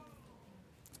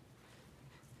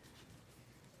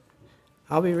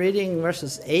I'll be reading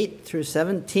verses 8 through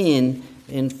 17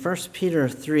 in 1 Peter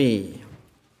 3.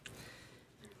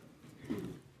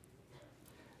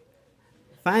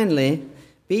 Finally,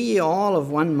 be ye all of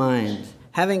one mind,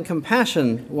 having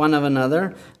compassion one of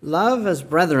another, love as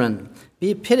brethren,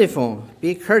 be pitiful,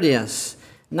 be courteous,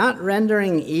 not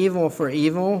rendering evil for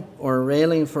evil, or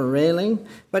railing for railing,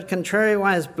 but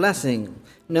contrariwise blessing,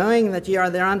 knowing that ye are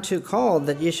thereunto called,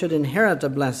 that ye should inherit a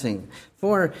blessing.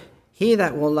 For he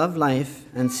that will love life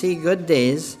and see good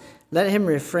days, let him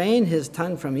refrain his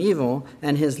tongue from evil,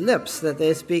 and his lips that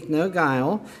they speak no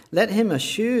guile. Let him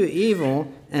eschew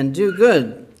evil and do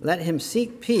good. Let him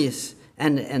seek peace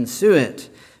and ensue it.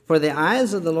 For the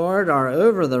eyes of the Lord are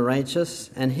over the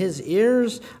righteous, and his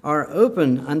ears are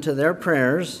open unto their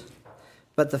prayers.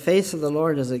 But the face of the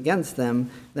Lord is against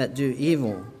them that do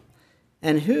evil.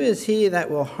 And who is he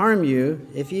that will harm you,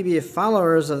 if ye be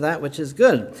followers of that which is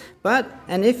good?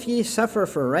 And if ye suffer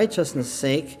for righteousness'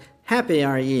 sake, happy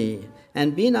are ye,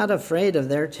 and be not afraid of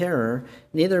their terror,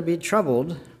 neither be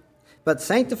troubled, but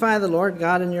sanctify the Lord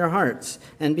God in your hearts,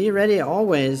 and be ready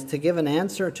always to give an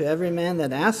answer to every man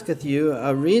that asketh you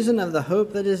a reason of the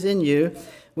hope that is in you,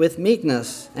 with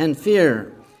meekness and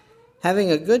fear, having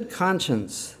a good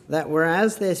conscience, that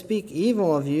whereas they speak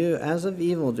evil of you as of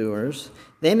evildoers,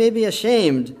 they may be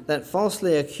ashamed that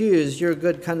falsely accuse your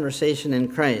good conversation in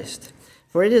Christ.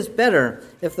 For it is better,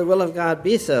 if the will of God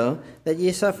be so, that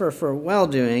ye suffer for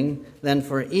well-doing than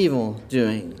for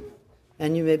evil-doing.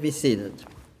 And you may be seated.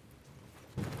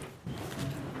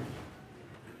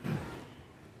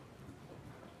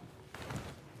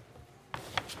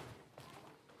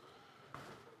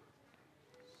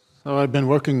 So I've been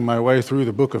working my way through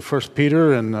the book of 1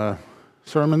 Peter in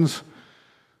sermons.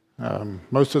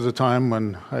 Most of the time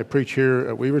when I preach here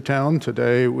at Weavertown,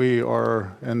 today we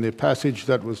are in the passage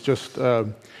that was just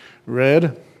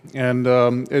read, and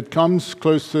it comes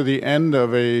close to the end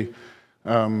of a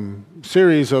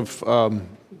series of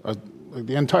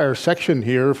the entire section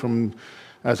here, from,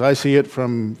 as I see it,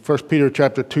 from 1 Peter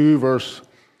chapter 2, verse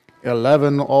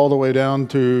 11 all the way down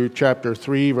to chapter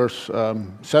 3, verse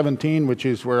 17, which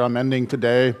is where I'm ending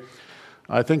today.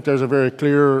 I think there's a very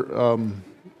clear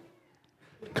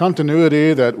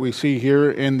continuity that we see here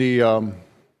in the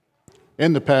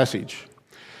passage.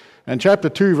 And chapter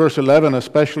 2, verse 11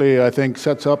 especially, I think,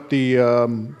 sets up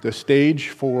the stage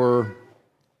for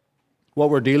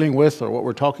what we're dealing with, or what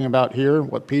we're talking about here,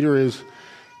 what Peter is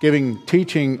giving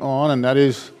teaching on, and that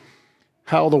is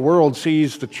how the world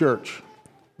sees the church.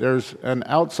 There's an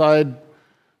outside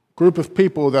group of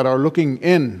people that are looking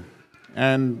in,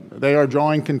 and they are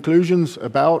drawing conclusions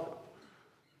about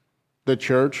the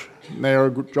church. They are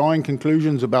drawing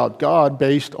conclusions about God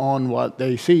based on what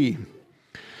they see.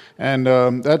 And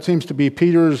that seems to be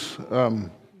Peter's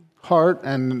heart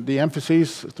and the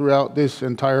emphasis throughout this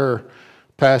entire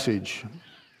passage.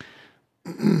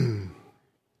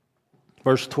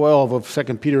 Verse 12 of 2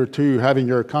 Peter 2, having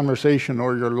your conversation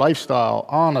or your lifestyle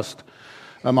honest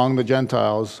among the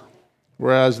Gentiles,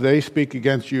 whereas they speak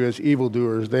against you as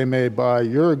evildoers, they may by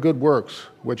your good works,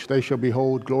 which they shall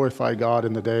behold, glorify God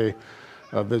in the day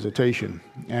of visitation.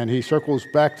 And he circles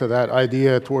back to that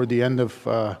idea toward the end of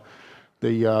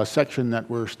the section that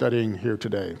we're studying here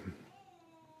today.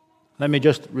 Let me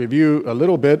just review a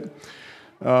little bit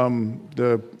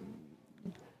the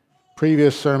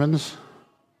previous sermons.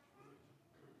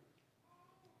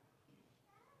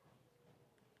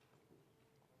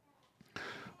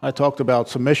 I talked about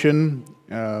submission.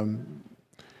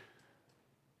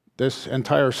 This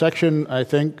entire section, I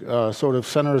think, sort of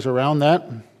centers around that,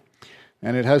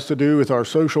 and it has to do with our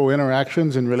social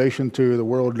interactions in relation to the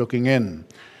world looking in.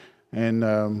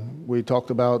 And we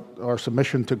talked about our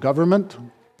submission to government,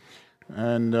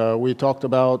 and we talked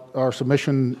about our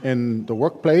submission in the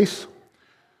workplace.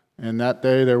 And that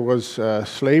day there was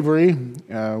slavery,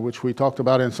 which we talked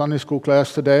about in Sunday school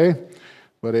class today.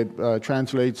 But it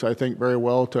translates, I think, very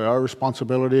well to our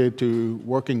responsibility to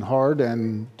working hard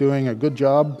and doing a good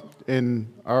job in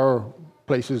our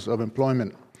places of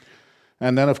employment.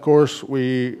 And then, of course,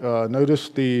 we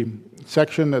noticed the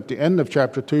section at the end of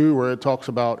chapter 2 where it talks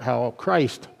about how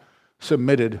Christ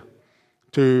submitted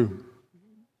to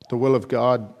the will of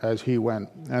God as he went.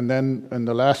 And then, in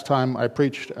the last time I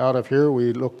preached out of here,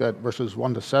 we looked at verses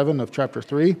 1 to 7 of chapter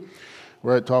 3,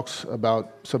 where it talks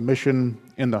about submission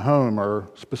in the home, or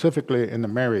specifically in the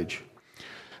marriage.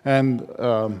 And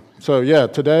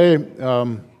today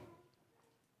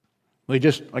we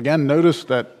just again notice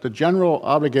that the general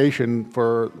obligation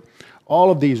for all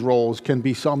of these roles can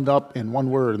be summed up in one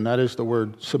word, and that is the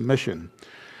word submission.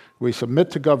 We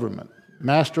submit to government.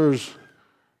 Masters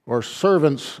or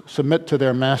servants submit to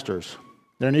their masters.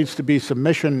 There needs to be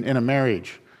submission in a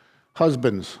marriage.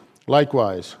 Husbands,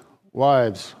 likewise.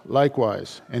 Wives,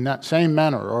 likewise. In that same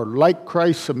manner, or like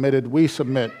Christ submitted, we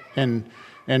submit in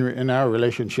our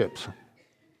relationships.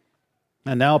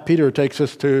 And now Peter takes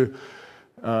us to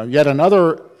yet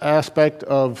another aspect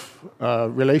of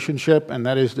relationship, and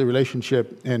that is the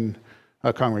relationship in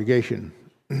a congregation.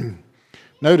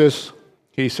 Notice,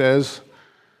 he says,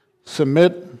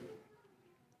 submit,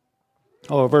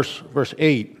 verse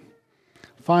 8,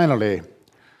 finally.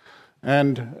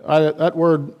 And that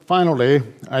word finally,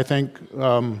 I think,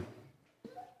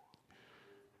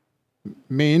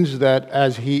 means that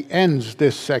as he ends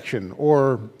this section,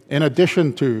 or in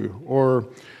addition to, or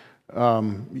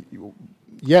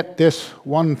yet this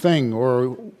one thing,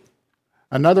 or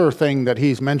another thing that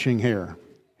he's mentioning here,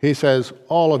 he says,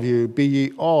 all of you, be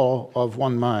ye all of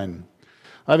one mind.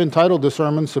 I've entitled the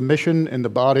sermon, Submission in the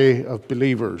Body of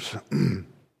Believers.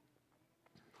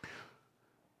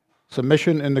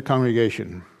 Submission in the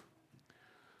congregation.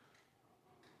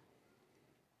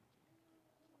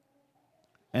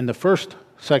 In the first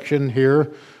section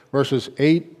here, verses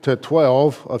 8 to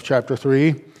 12 of chapter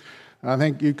 3, I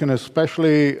think you can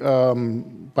especially,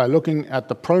 by looking at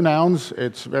the pronouns,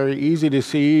 it's very easy to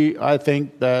see, I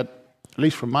think, that, at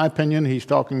least from my opinion, he's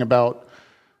talking about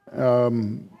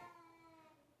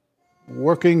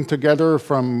working together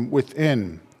from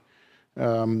within.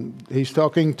 He's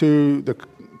talking to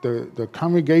the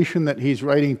congregation that he's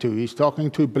writing to. He's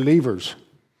talking to believers.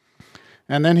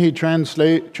 And then he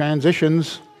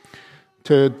transitions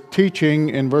to teaching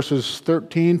in verses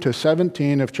 13 to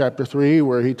 17 of chapter 3,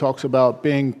 where he talks about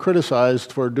being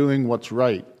criticized for doing what's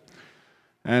right.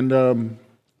 And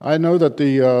I know that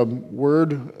the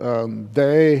word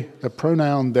they, the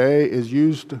pronoun they, is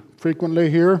used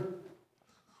frequently here.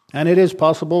 And it is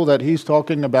possible that he's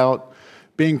talking about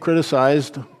being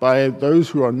criticized by those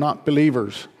who are not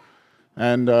believers.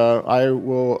 And I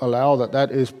will allow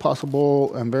that is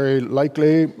possible and very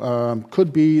likely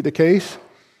could be the case.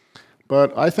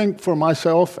 But I think for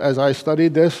myself, as I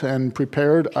studied this and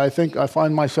prepared, I think I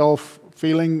find myself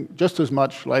feeling just as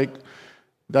much like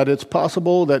that it's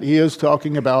possible that he is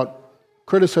talking about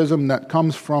criticism that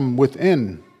comes from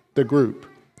within the group,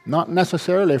 not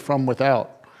necessarily from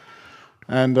without.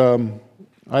 And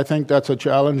I think that's a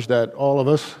challenge that all of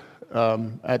us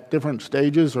at different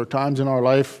stages or times in our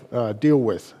life deal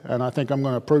with. And I think I'm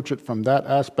going to approach it from that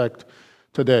aspect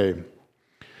today.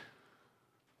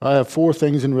 I have 4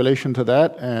 things in relation to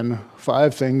that and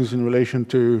 5 things in relation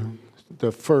to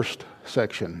the first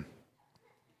section.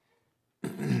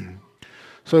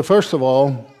 So first of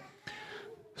all,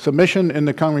 submission in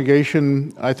the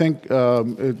congregation, I think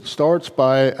it starts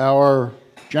by our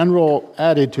general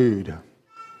attitude.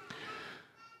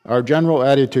 Our general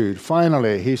attitude.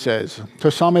 Finally, he says,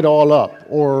 to sum it all up,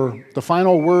 or the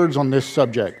final words on this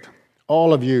subject,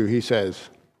 all of you, he says,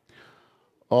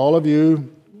 all of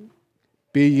you,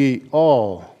 be ye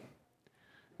all.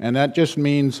 And that just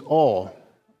means all.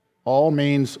 All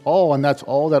means all, and that's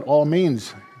all that all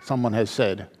means, someone has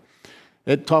said.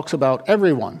 It talks about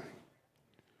everyone.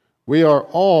 We are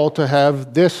all to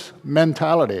have this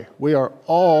mentality. We are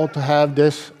all to have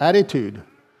this attitude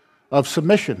of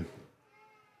submission.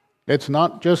 It's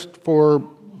not just for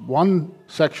one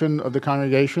section of the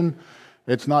congregation.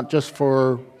 It's not just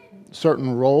for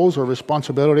certain roles or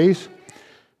responsibilities.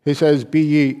 He says, be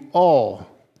ye all.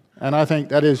 And I think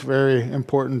that is very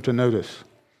important to notice.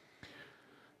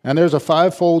 And there's a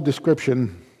 5-fold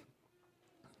description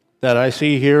that I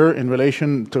see here in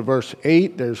relation to verse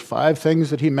 8. There's 5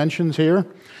 things that he mentions here.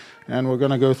 And we're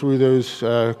going to go through those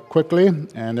quickly.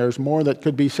 And there's more that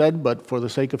could be said, but for the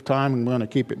sake of time, I'm going to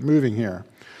keep it moving here.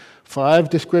 5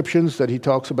 descriptions that he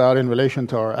talks about in relation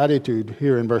to our attitude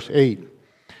here in verse 8.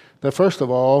 The first of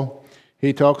all,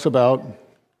 he talks about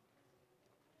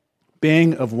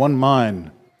being of one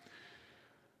mind.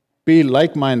 Be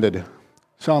like-minded,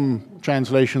 some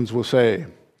translations will say.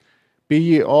 Be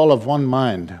ye all of one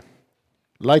mind.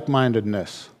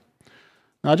 Like-mindedness.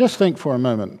 Now just think for a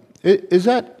moment. Is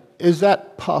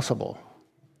that possible?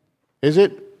 Is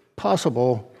it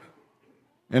possible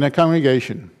in a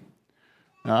congregation?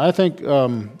 Now, I think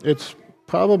it's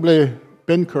probably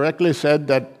been correctly said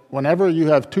that whenever you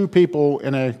have 2 people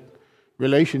in a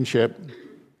relationship,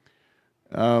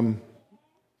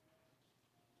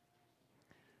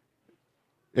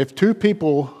 if 2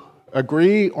 people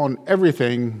agree on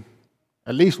everything,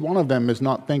 at least one of them is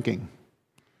not thinking.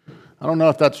 I don't know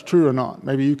if that's true or not.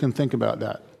 Maybe you can think about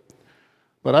that.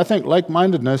 But I think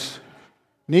like-mindedness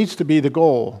needs to be the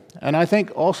goal. And I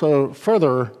think also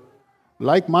further,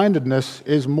 like-mindedness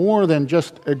is more than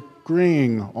just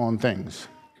agreeing on things.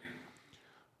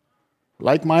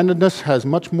 Like-mindedness has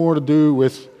much more to do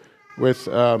with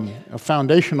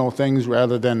foundational things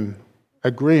rather than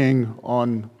agreeing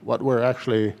on what we're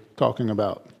actually talking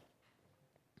about.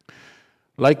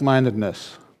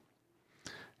 Like-mindedness.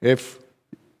 If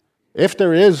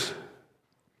there is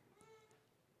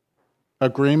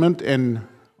agreement in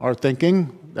our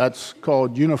thinking, that's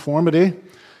called uniformity,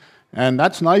 and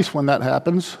that's nice when that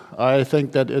happens. I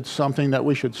think that it's something that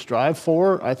we should strive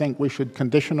for. I think we should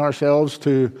condition ourselves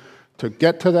to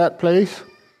get to that place.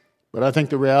 But I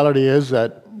think the reality is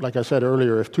that, like I said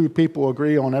earlier, if two people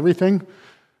agree on everything,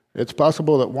 it's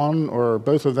possible that one or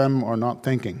both of them are not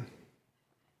thinking.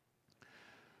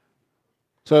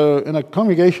 So in a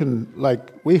congregation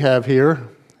like we have here,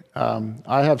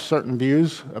 I have certain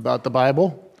views about the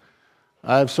Bible.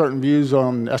 I have certain views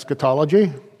on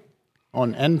eschatology,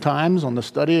 on end times, on the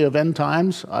study of end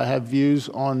times. I have views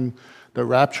on the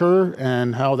rapture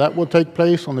and how that will take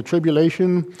place, on the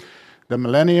tribulation, the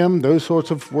millennium, those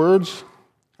sorts of words.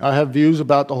 I have views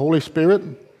about the Holy Spirit,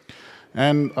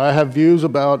 and I have views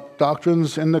about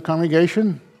doctrines in the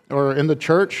congregation or in the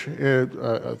church,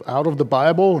 out of the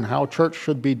Bible, and how church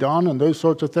should be done, and those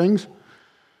sorts of things.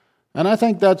 And I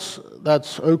think that's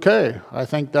okay. I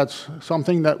think that's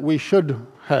something that we should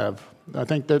have. I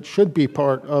think that should be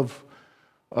part of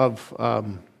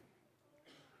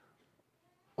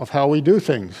how we do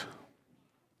things.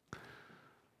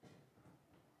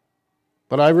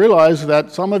 But I realize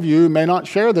that some of you may not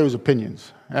share those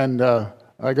opinions. And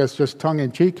I guess just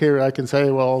tongue-in-cheek here, I can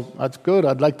say, well, that's good.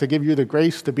 I'd like to give you the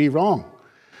grace to be wrong.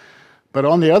 But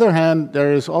on the other hand,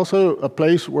 there is also a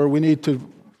place where we need to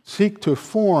seek to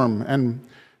form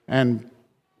and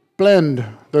blend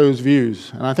those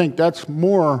views. And I think that's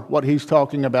more what he's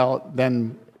talking about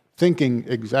than thinking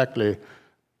exactly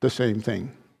the same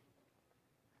thing.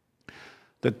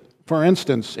 That, for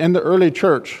instance, in the early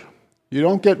church, you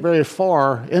don't get very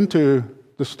far into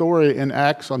the story in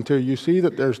Acts until you see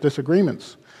that there's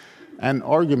disagreements and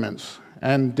arguments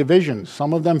and divisions,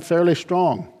 some of them fairly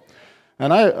strong.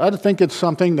 And I think it's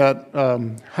something that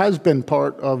has been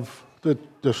part of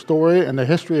the story and the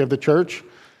history of the church.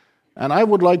 And I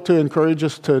would like to encourage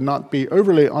us to not be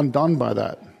overly undone by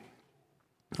that.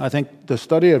 I think the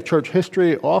study of church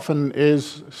history often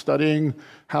is studying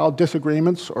how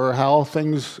disagreements or how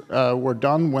things were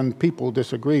done when people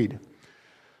disagreed.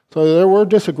 So there were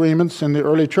disagreements in the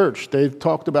early church. They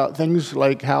talked about things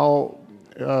like how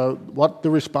what the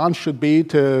response should be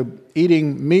to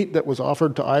eating meat that was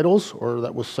offered to idols or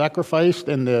that was sacrificed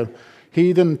in the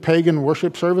heathen pagan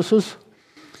worship services.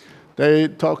 They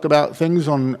talked about things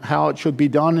on how it should be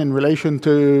done in relation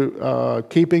to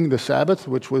keeping the Sabbath,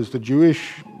 which was the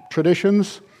Jewish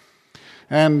traditions.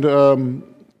 And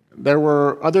there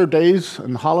were other days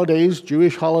and holidays,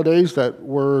 Jewish holidays, that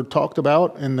were talked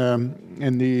about in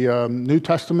the New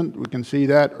Testament. We can see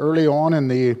that early on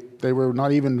they were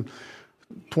not even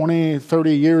 20,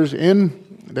 30 years in,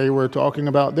 they were talking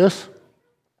about this.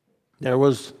 There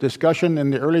was discussion in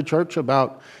the early church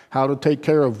about how to take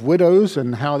care of widows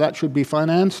and how that should be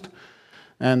financed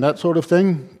and that sort of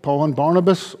thing. Paul and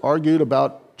Barnabas argued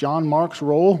about John Mark's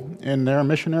role in their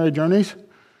missionary journeys.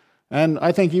 And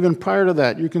I think even prior to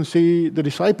that, you can see the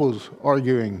disciples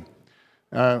arguing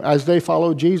as they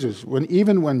followed Jesus.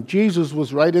 Even when Jesus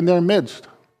was right in their midst,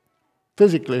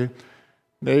 physically,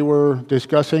 they were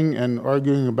discussing and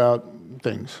arguing about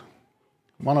things.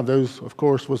 One of those, of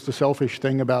course, was the selfish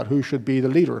thing about who should be the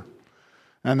leader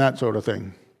and that sort of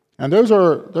thing. And those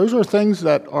are things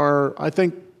that are, I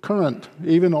think, current,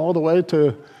 even all the way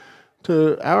to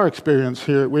our experience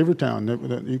here at Weavertown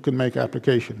that you can make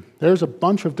application. There's a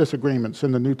bunch of disagreements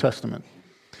in the New Testament.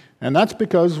 And that's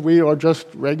because we are just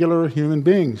regular human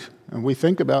beings, and we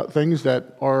think about things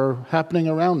that are happening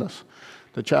around us.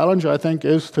 The challenge, I think,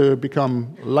 is to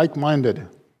become like-minded,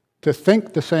 to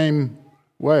think the same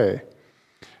way.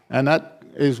 And that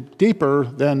is deeper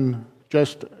than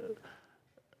just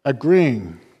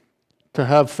agreeing, to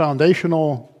have a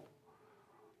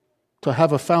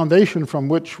foundation from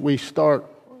which we start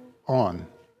on.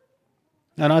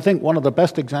 And I think one of the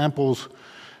best examples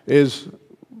is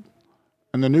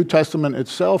in the New Testament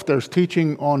itself. There's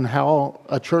teaching on how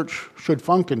a church should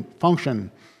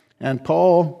function. And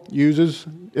Paul uses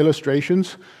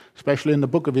illustrations, especially in the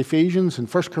book of Ephesians and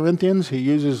 1 Corinthians. He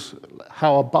uses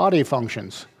how a body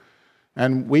functions.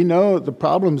 And we know the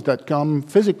problems that come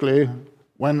physically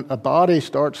when a body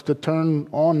starts to turn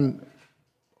on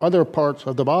other parts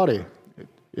of the body.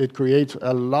 It creates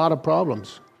a lot of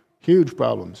problems, huge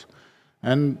problems.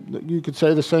 And you could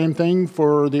say the same thing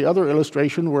for the other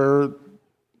illustration where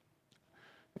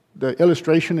the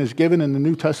illustration is given in the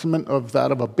New Testament of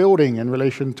that of a building in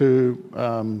relation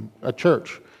to a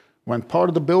church. When part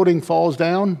of the building falls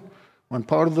down, when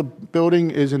part of the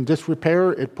building is in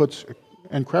disrepair, it puts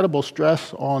incredible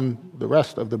stress on the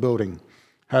rest of the building.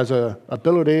 Has a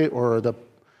ability, or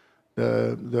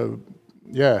it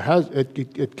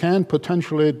can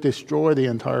potentially destroy the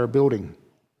entire building.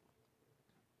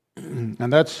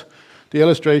 And that's the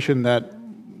illustration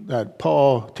that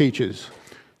Paul teaches.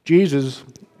 Jesus,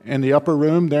 in the upper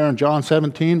room there in John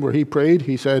 17, where he prayed,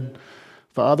 he said,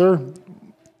 "Father,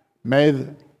 may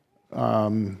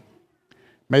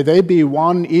they be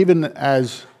one even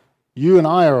as you and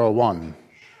I are one,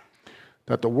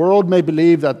 that the world may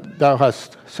believe that thou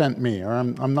hast sent me." Or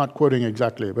I'm not quoting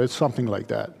exactly, but it's something like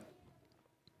that.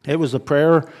 It was the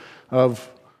prayer of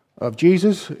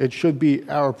Jesus. It should be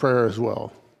our prayer as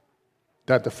well,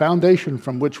 that the foundation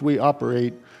from which we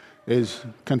operate is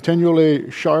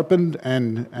continually sharpened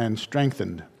and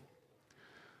strengthened.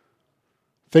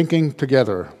 Thinking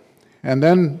together. And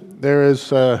then there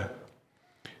is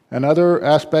another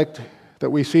aspect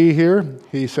that we see here.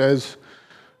 He says,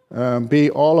 be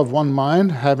all of one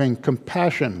mind, having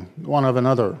compassion one of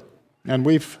another. And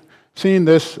we've seen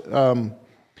this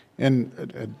in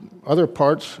other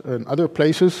parts, in other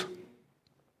places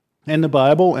in the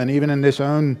Bible, and even in this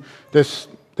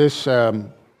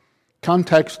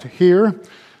context here,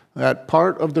 that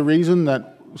part of the reason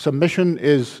that submission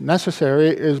is necessary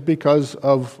is because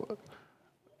of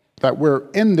that we're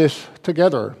in this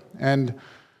together. And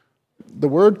the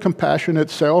word compassion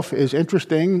itself is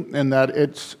interesting in that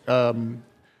it's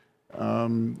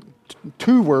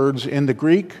two words in the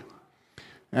Greek,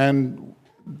 and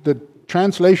the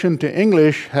translation to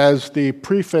English has the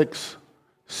prefix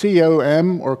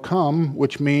com or com,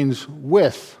 which means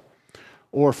with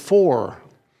or for.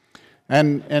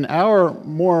 And in our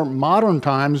more modern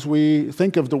times, we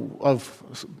think of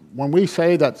when we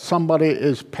say that somebody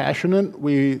is passionate,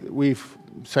 we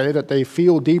say that they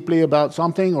feel deeply about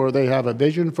something or they have a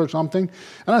vision for something,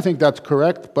 and I think that's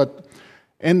correct. But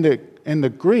in the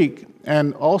Greek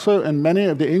and also in many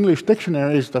of the English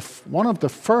dictionaries, one of the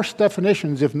first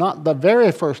definitions, if not the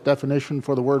very first definition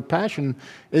for the word passion,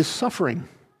 is suffering.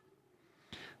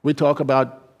 We talk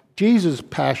about Jesus'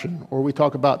 passion, or we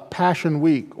talk about Passion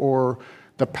Week, or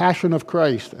the Passion of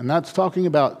Christ, and that's talking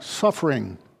about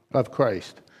suffering of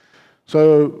Christ.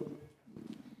 So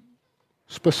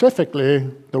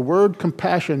specifically, the word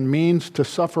compassion means to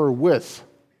suffer with,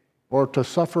 or to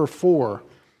suffer for,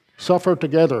 suffer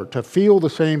together, to feel the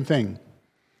same thing.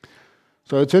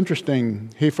 So it's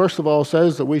interesting. He first of all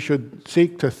says that we should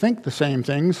seek to think the same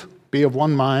things, be of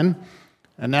one mind,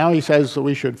 and now he says that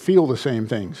we should feel the same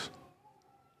things.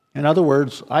 In other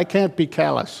words, I can't be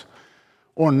callous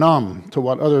or numb to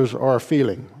what others are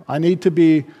feeling. I need to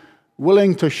be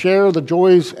willing to share the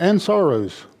joys and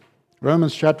sorrows.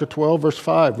 Romans chapter 12, verse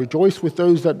 5, rejoice with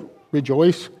those that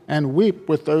rejoice and weep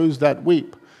with those that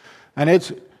weep. And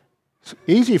it's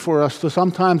easy for us to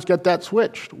sometimes get that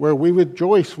switched, where we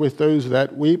rejoice with those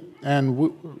that weep and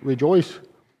weep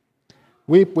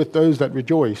with those that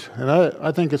rejoice. And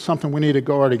I think it's something we need to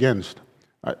guard against.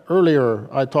 Earlier,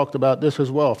 I talked about this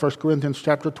as well. 1 Corinthians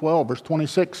chapter 12, verse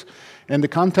 26. In the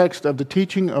context of the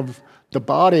teaching of the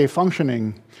body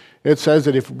functioning, it says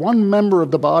that if one member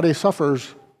of the body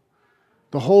suffers,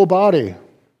 the whole body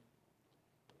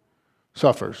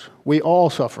suffers. We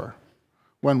all suffer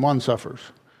when one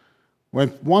suffers. When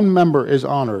one member is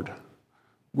honored,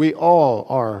 we all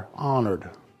are honored.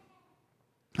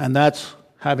 And that's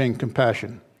having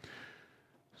compassion,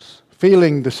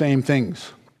 feeling the same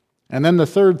things. And then the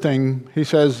third thing, he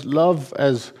says, love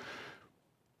as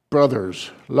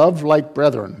brothers, love like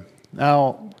brethren.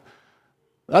 Now,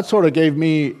 that sort of made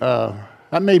me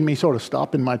sort of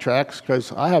stop in my tracks,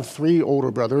 because I have 3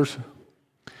 older brothers.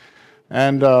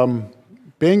 And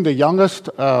being the youngest,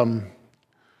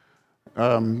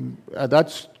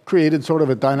 that's created sort of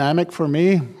a dynamic for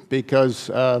me, because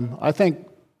I think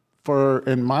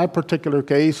in my particular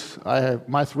case,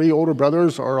 my 3 older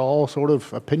brothers are all sort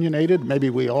of opinionated.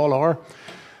 Maybe we all are,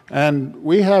 and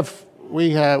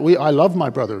I love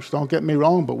my brothers. Don't get me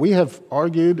wrong, but we have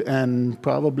argued and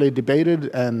probably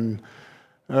debated and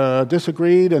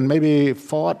disagreed and maybe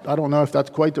fought. I don't know if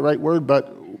that's quite the right word,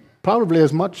 but probably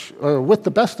as much with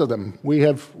the best of them.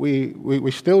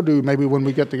 We still do. Maybe when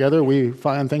we get together, we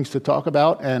find things to talk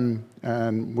about and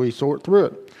we sort through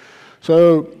it.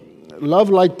 So, love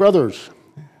like brothers.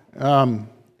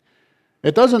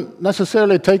 It doesn't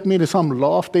necessarily take me to some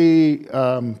lofty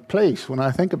place when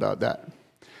I think about that.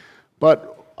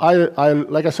 But I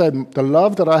like I said, the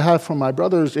love that I have for my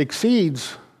brothers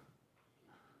exceeds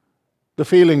the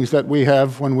feelings that we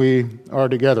have when we are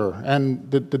together.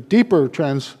 And the deeper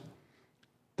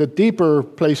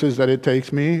places that it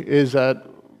takes me is that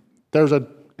there's an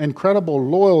incredible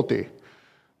loyalty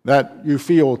that you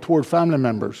feel toward family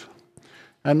members.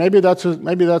 And maybe that's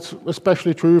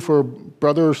especially true for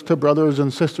brothers to brothers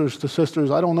and sisters to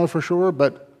sisters. I don't know for sure,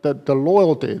 but the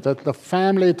loyalty, the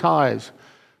family ties.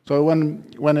 So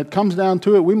when it comes down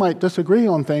to it, we might disagree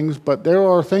on things, but there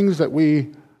are things that we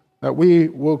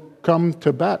will come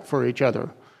to bat for each other.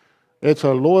 It's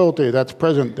a loyalty that's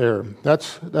present there.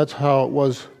 That's how it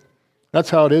was. That's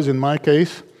how it is in my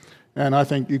case, and I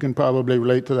think you can probably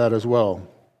relate to that as well.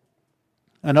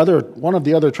 One of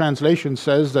the other translations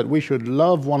says that we should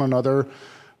love one another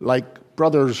like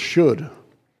brothers should.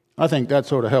 I think that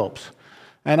sort of helps.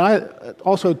 And I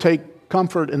also take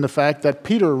comfort in the fact that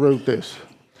Peter wrote this.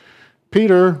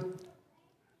 Peter,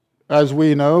 as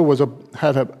we know,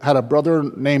 had a brother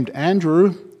named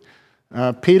Andrew.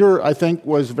 Peter, I think,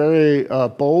 was very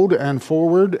bold and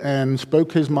forward and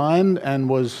spoke his mind,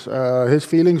 and his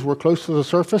feelings were close to the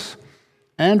surface.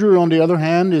 Andrew, on the other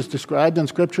hand, is described in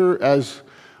Scripture as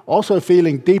also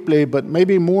feeling deeply, but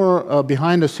maybe more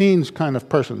behind-the-scenes kind of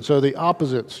person. So the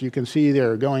opposites you can see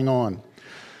there going on.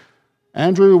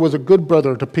 Andrew was a good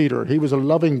brother to Peter. He was a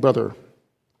loving brother.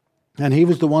 And he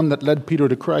was the one that led Peter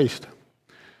to Christ.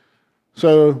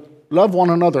 So love one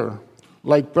another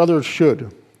like brothers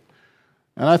should.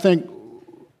 And I think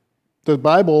the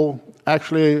Bible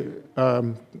actually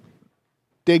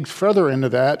digs further into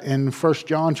that in 1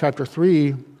 John chapter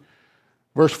 3,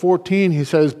 verse 14. He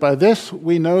says, "By this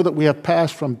we know that we have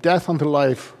passed from death unto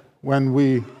life when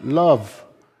we love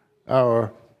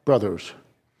our brothers."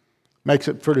 Makes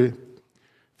it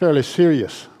fairly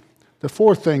serious. The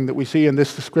fourth thing that we see in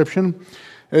this description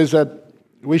is that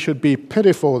we should be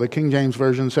pitiful, the King James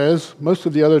Version says. Most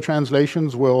of the other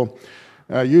translations will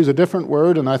use a different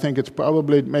word, and I think it's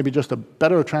probably maybe just a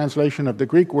better translation of the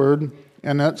Greek word,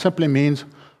 and that simply means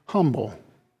humble.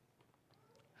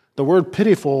 The word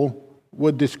pitiful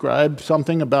would describe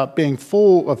something about being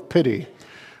full of pity,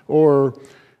 or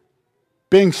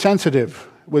being sensitive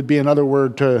would be another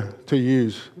word to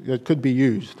use. It could be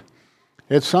used.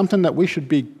 It's something that we should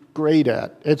be great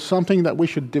at. It's something that we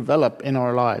should develop in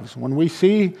our lives. When we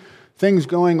see things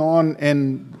going on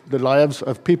in the lives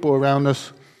of people around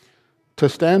us, to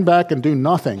stand back and do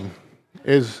nothing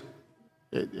it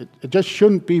just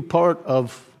shouldn't be part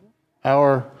of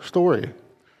our story.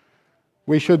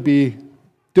 We should be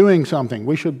doing something.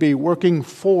 We should be working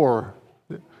for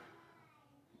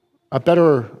a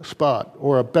better spot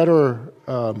or a better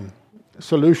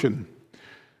solution.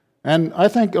 And I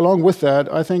think along with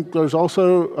that, I think there's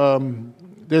also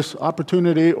this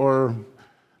opportunity, or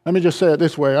let me just say it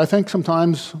this way. I think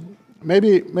sometimes,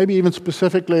 maybe even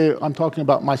specifically, I'm talking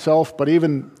about myself, but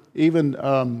even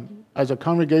as a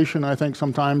congregation, I think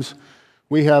sometimes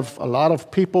we have a lot of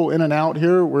people in and out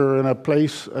here. We're in a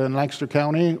place in Lancaster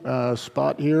County,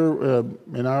 spot here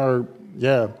in our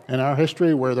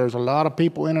history where there's a lot of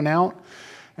people in and out.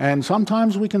 And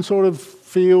sometimes we can sort of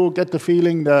get the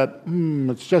feeling that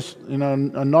it's just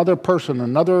another person,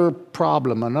 another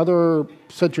problem, another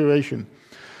situation.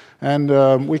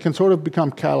 And we can sort of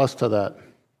become callous to that.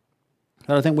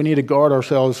 And I think we need to guard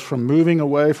ourselves from moving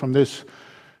away from this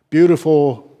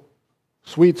beautiful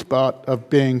sweet spot of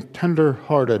being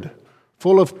tender-hearted,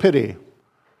 full of pity,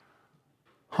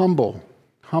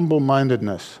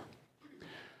 humble-mindedness.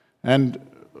 And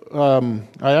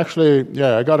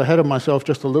I got ahead of myself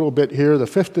just a little bit here. The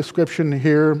fifth description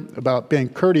here about being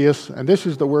courteous, and this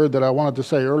is the word that I wanted to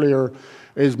say earlier,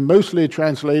 is mostly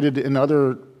translated in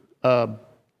other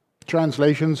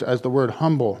translations as the word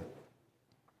humble.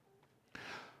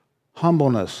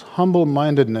 Humbleness,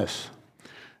 humble-mindedness.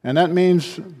 And that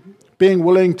means being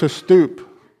willing to stoop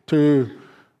to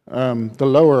the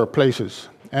lower places.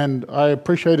 And I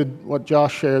appreciated what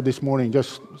Josh shared this morning,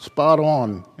 just spot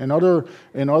on. In a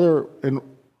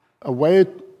way,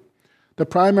 the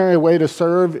primary way to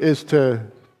serve is to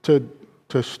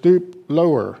stoop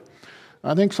lower.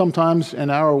 I think sometimes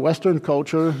in our Western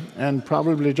culture, and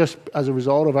probably just as a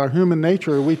result of our human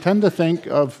nature, we tend to think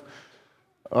of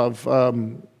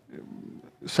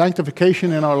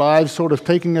sanctification in our lives sort of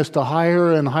taking us to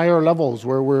higher and higher levels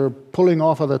where we're pulling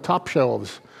off of the top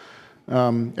shelves.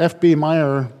 F.B.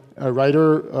 Meyer, a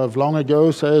writer of long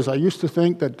ago, says, "I used to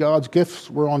think that God's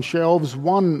gifts were on shelves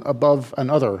one above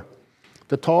another.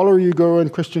 The taller you go in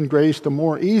Christian grace, the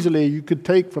more easily you could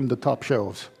take from the top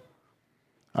shelves.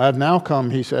 I have now come,"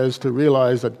 he says, "to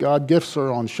realize that God's gifts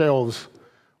are on shelves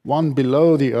one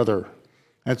below the other.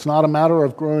 It's not a matter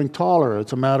of growing taller,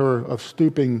 it's a matter of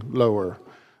stooping lower."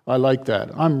 I like that.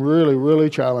 I'm really, really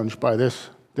challenged by this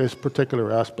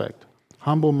particular aspect.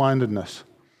 Humble-mindedness.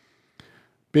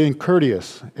 Being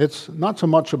courteous. It's not so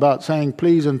much about saying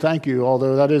please and thank you,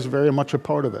 although that is very much a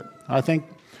part of it. I think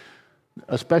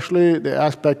especially the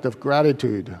aspect of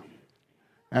gratitude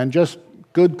and just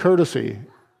good courtesy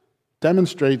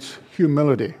demonstrates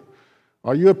humility.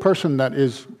 Are you a person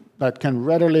that can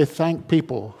readily thank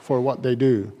people for what they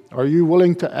do? Are you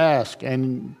willing to ask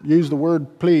and use the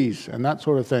word please and that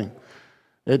sort of thing?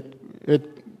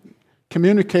 It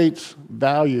communicates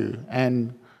value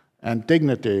and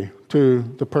dignity to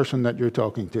the person that you're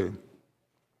talking to.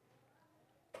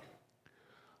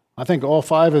 I think all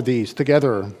 5 of these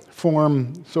together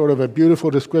form sort of a beautiful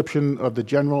description of the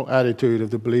general attitude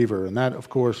of the believer, and that, of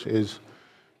course, is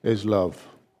love.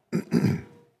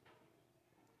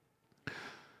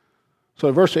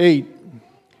 So verse 8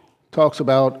 talks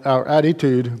about our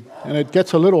attitude, and it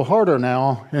gets a little harder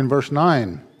now in verse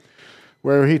 9,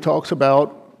 where he talks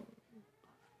about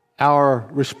our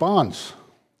response.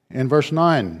 In verse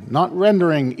 9, not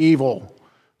rendering evil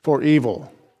for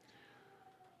evil,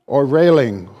 or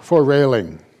railing for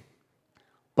railing,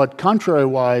 but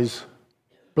contrariwise,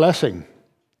 blessing.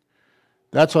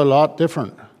 That's a lot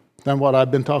different than what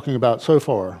I've been talking about so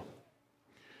far.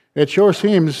 It sure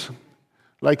seems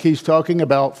like he's talking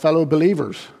about fellow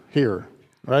believers here,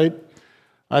 right?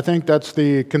 I think that's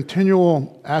the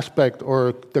continual aspect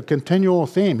or the continual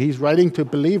theme. He's writing to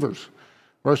believers.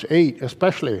 Verse 8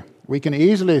 especially. We can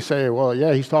easily say, well,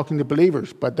 yeah, he's talking to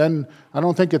believers, but then I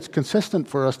don't think it's consistent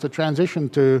for us to transition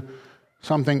to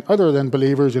something other than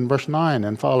believers in verse 9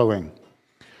 and following.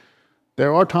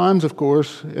 There are times, of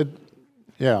course,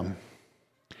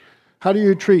 how do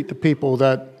you treat the people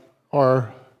that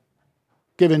are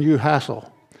giving you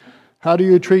hassle? How do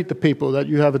you treat the people that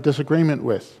you have a disagreement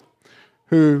with,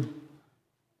 who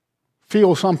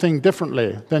feel something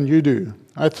differently than you do?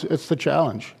 It's the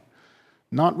challenge.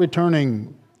 Not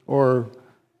returning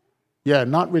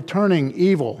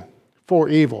evil for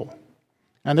evil.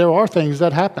 And there are things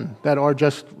that happen that are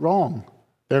just wrong.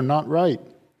 They're not right.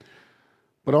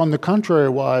 But on the contrary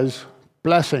wise,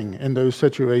 blessing in those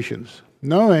situations.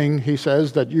 Knowing, he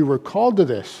says, that you were called to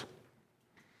this.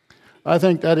 I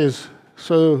think that is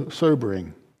so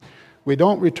sobering. We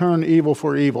don't return evil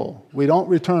for evil. We don't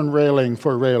return railing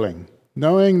for railing.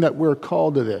 Knowing that we're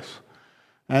called to this.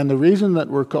 And the reason that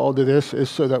we're called to this is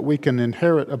so that we can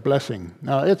inherit a blessing.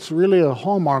 Now, it's really a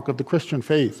hallmark of the Christian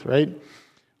faith, right?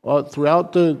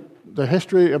 Throughout the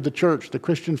history of the church, the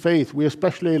Christian faith, we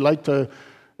especially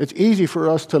it's easy for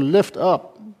us to lift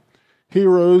up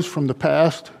heroes from the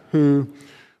past who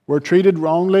were treated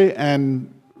wrongly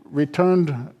and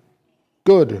returned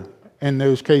good in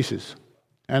those cases.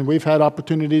 And we've had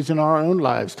opportunities in our own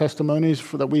lives, testimonies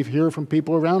that we hear from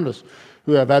people around us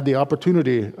who have had the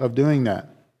opportunity of doing that.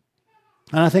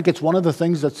 And I think it's one of the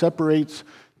things that separates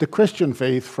the Christian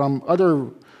faith from other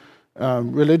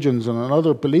religions and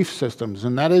other belief systems,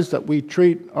 and that is that we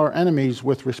treat our enemies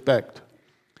with respect.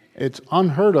 It's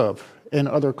unheard of in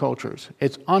other cultures.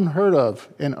 It's unheard of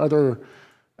in other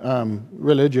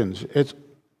religions. It's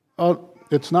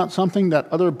not something that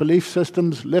other belief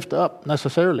systems lift up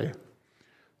necessarily.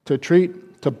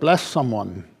 To bless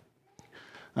someone.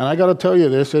 And I got to tell you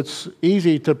this, it's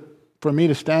easy for me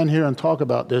to stand here and talk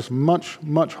about this, much,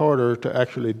 much harder to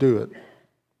actually do it.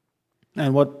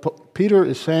 And what Peter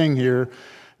is saying here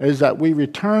is that we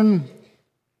return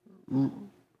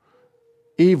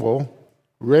evil,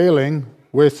 railing,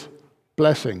 with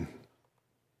blessing,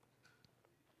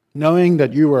 knowing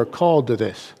that you are called to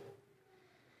this,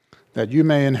 that you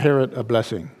may inherit a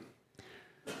blessing.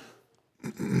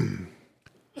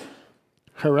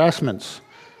 Harassments,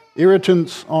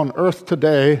 irritants on earth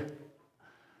today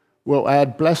will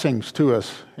add blessings to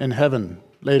us in heaven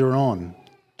later on.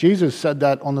 Jesus said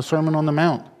that on the Sermon on the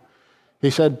Mount. He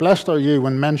said, "Blessed are you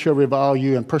when men shall revile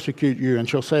you and persecute you, and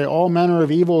shall say all manner of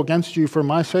evil against you for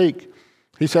my sake."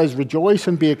 He says, "Rejoice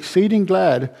and be exceeding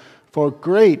glad, for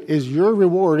great is your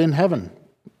reward in heaven."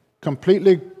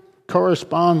 Completely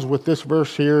corresponds with this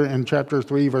verse here in chapter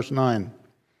 3, verse 9.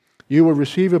 You will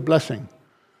receive a blessing.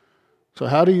 So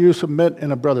how do you submit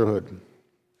in a brotherhood?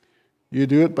 You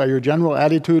do it by your general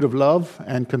attitude of love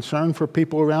and concern for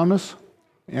people around us,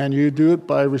 and you do it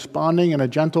by responding in a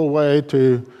gentle way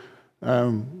to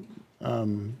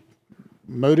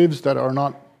motives that are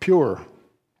not pure.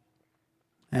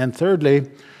 And thirdly,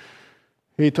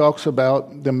 he talks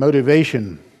about the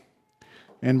motivation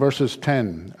in verses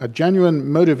 10, a genuine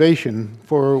motivation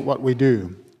for what we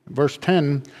do. Verse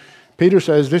 10, Peter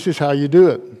says, this is how you do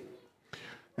it.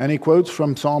 And he quotes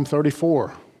from Psalm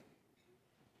 34.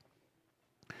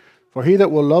 For he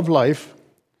that will love life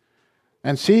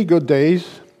and see good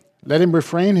days. Let him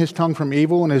refrain his tongue from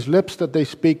evil, and his lips that they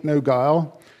speak no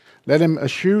guile. Let him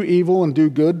eschew evil and do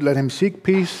good. Let him seek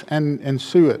peace and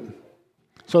ensue it.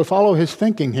 So follow his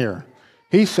thinking here.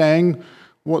 He's saying,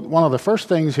 one of the first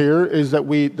things here is that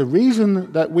the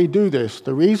reason that we do this,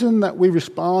 the reason that we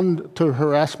respond to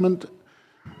harassment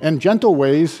in gentle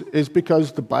ways is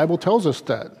because the Bible tells us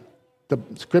that. The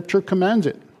Scripture commands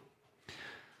it.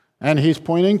 And he's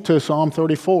pointing to Psalm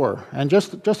 34. And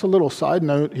just a little side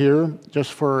note here,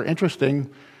 just for interesting,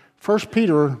 1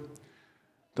 Peter,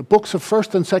 the books of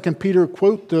 1st and 2nd Peter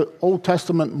quote the Old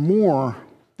Testament more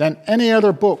than any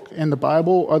other book in the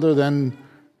Bible other than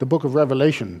the book of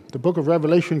Revelation. The book of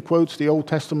Revelation quotes the Old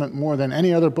Testament more than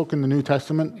any other book in the New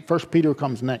Testament. 1 Peter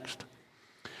comes next.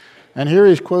 And here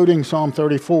he's quoting Psalm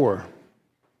 34.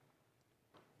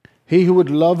 He who would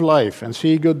love life and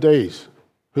see good days.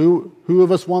 Who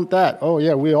of us want that? Oh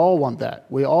yeah, we all want that.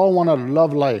 We all want to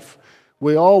love life.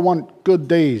 We all want good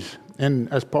days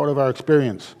as part of our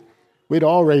experience. We'd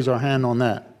all raise our hand on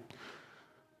that.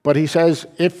 But he says,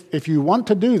 if you want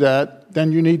to do that,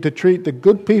 then you need to treat the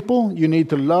good people, you need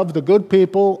to love the good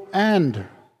people and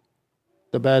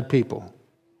the bad people.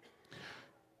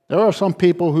 There are some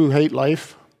people who hate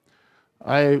life.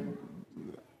 I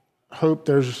hope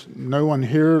there's no one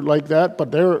here like that,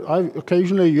 but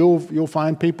occasionally you'll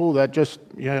find people that just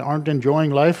aren't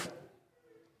enjoying life.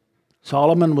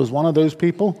 Solomon was one of those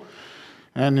people,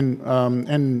 and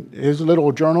in his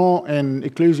little journal in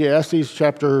Ecclesiastes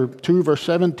chapter 2 verse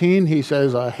 17, he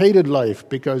says, I hated life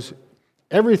because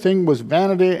everything was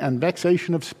vanity and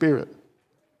vexation of spirit.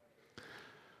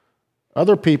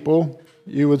 Other people,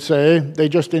 you would say, they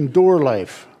just endure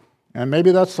life, and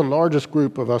maybe that's the largest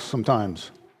group of us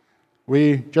sometimes.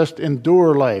 We just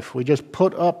endure life. We just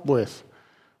put up with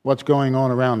what's going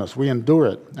on around us. We endure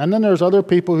it. And then there's other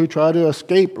people who try to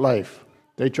escape life.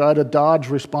 They try to dodge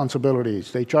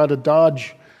responsibilities. They try to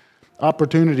dodge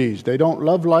opportunities. They don't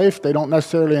love life. They don't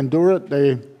necessarily endure it.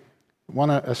 They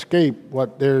want to escape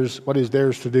what is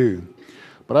theirs to do.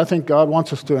 But I think God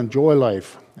wants us to enjoy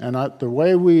life. And the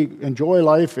way we enjoy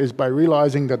life is by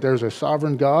realizing that there's a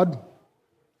sovereign God.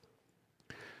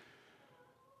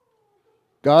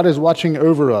 God is watching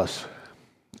over us.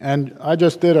 And I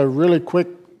just did a really quick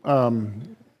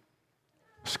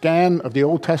scan of the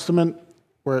Old Testament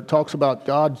where it talks about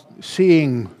God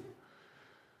seeing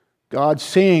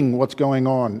what's going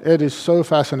on. It is so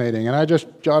fascinating. And I just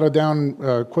jotted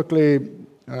down quickly,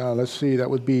 let's see, that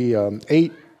would be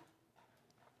 8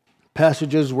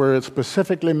 passages where it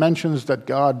specifically mentions that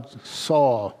God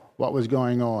saw what was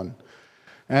going on.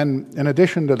 And in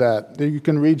addition to that, you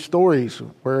can read stories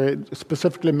where it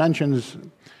specifically mentions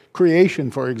creation,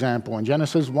 for example. In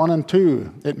Genesis 1 and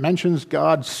 2, it mentions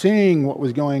God seeing what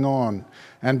was going on.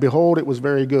 And behold, it was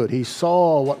very good. He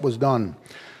saw what was done.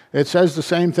 It says the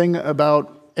same thing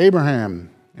about Abraham.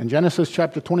 In Genesis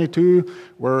chapter 22,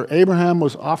 where Abraham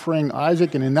was offering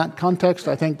Isaac, and in that context,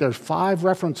 I think there's 5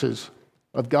 references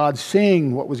of God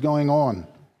seeing what was going on.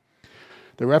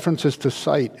 The references to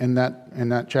sight in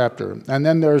that chapter. And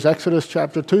then there's Exodus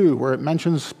chapter 2, where it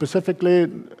mentions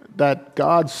specifically that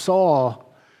God saw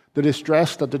the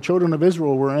distress that the children of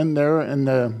Israel were in there in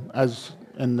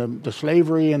the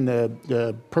slavery and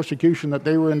the persecution that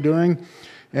they were enduring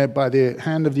by the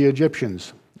hand of the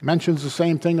Egyptians. It mentions the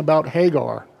same thing about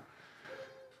Hagar.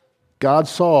 God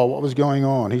saw what was going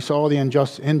on. He saw the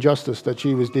injustice that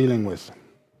she was dealing with.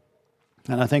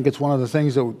 And I think it's one of the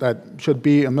things that should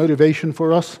be a motivation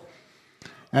for us.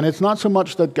 And it's not so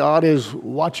much that God is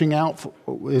watching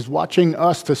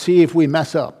us to see if we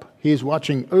mess up. He's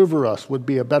watching over us would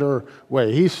be a better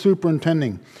way. He's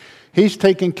superintending. He's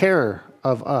taking care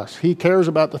of us. He cares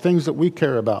about the things that we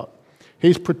care about.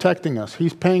 He's protecting us.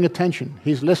 He's paying attention.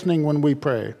 He's listening when we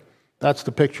pray. That's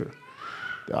the picture.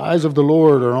 The eyes of the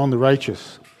Lord are on the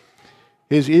righteous.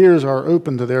 His ears are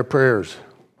open to their prayers.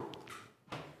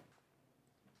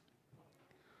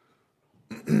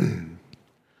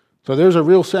 So there's a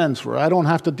real sense where I don't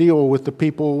have to deal with the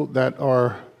people that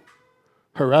are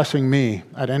harassing me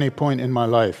at any point in my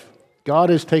life. God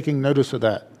is taking notice of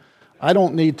that. I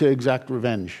don't need to exact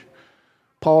revenge.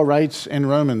 Paul writes in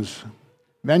Romans,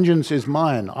 "Vengeance is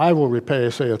mine, I will repay,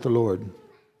 saith the Lord."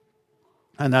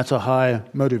 And that's a high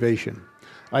motivation.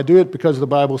 I do it because the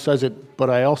Bible says it, but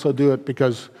I also do it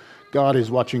because God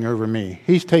is watching over me.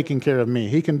 He's taking care of me.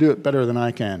 He can do it better than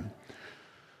I can.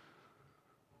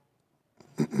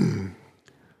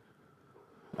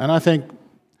 And I think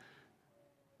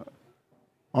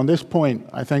on this point,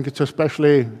 I think it's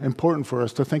especially important for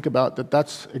us to think about that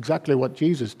that's exactly what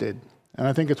Jesus did. And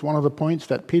I think it's one of the points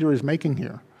that Peter is making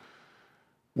here.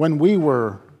 When we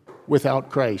were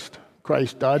without Christ,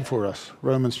 Christ died for us.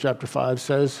 Romans chapter 5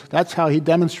 says that's how he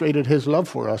demonstrated his love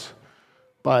for us,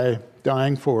 by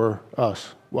dying for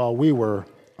us while we were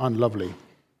unlovely.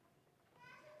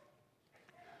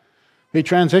 He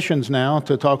transitions now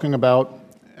to talking about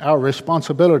our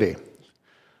responsibility,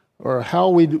 or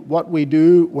what we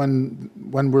do when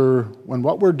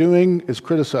what we're doing is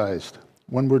criticized,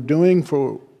 when we're doing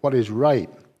for what is right,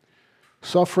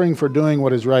 suffering for doing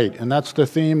what is right. And that's the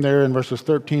theme there in verses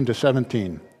 13 to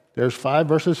 17. There's 5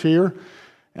 verses here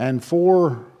and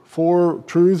four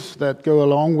truths that go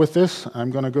along with this.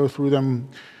 I'm going to go through them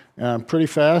pretty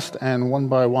fast and one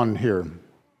by one here.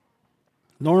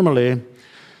 Normally,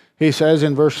 he says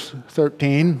in verse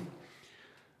 13,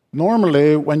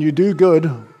 normally when you do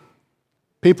good,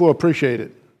 people appreciate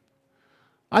it.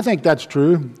 I think that's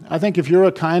true. I think if you're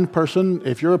a kind person,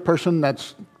 if you're a person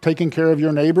that's taking care of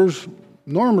your neighbors,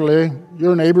 normally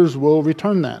your neighbors will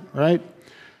return that, right?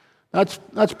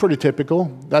 That's pretty typical.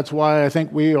 That's why I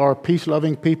think we are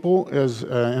peace-loving people as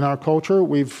in our culture.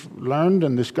 We've learned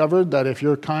and discovered that if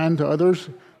you're kind to others,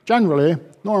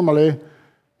 normally,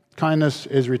 kindness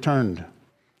is returned.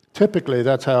 Typically,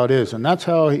 that's how it is. And that's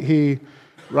how he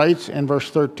writes in verse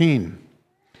 13.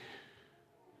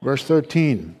 Verse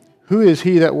 13, who is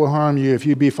he that will harm you if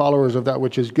you be followers of that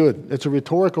which is good? It's a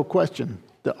rhetorical question.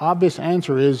 The obvious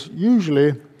answer is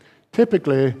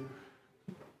typically,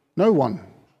 no one.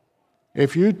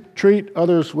 If you treat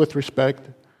others with respect,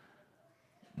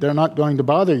 they're not going to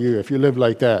bother you if you live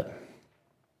like that.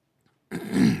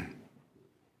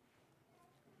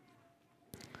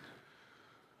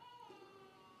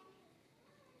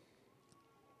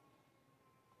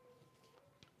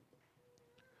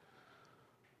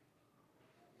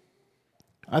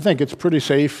 I think it's pretty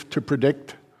safe to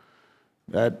predict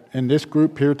that in this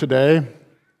group here today,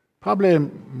 probably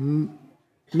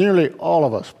nearly all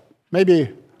of us, maybe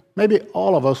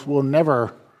all of us will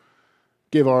never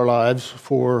give our lives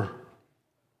for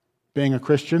being a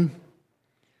Christian.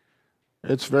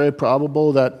 It's very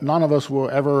probable that none of us will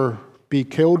ever be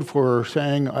killed for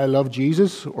saying, I love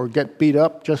Jesus, or get beat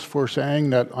up just for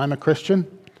saying that I'm a Christian.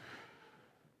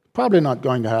 Probably not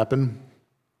going to happen.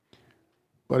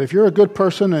 But if you're a good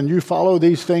person and you follow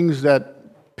these things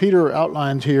that Peter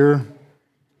outlines here,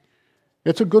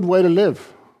 it's a good way to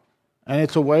live. And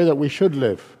it's a way that we should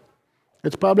live.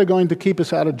 It's probably going to keep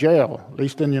us out of jail, at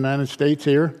least in the United States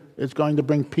here. It's going to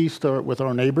bring peace with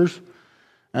our neighbors.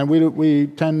 And we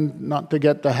tend not to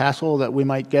get the hassle that we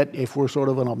might get if we're sort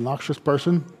of an obnoxious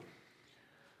person.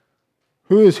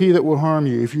 Who is he that will harm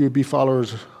you if you be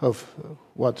followers of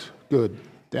what's good?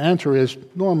 The answer is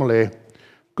normally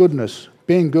goodness.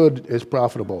 Being good is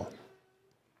profitable.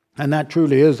 And that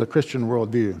truly is the Christian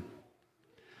worldview.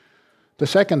 The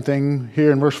second thing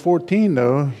here in verse 14,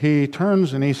 though, he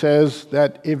turns and he says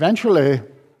that eventually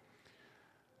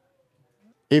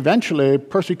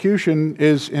persecution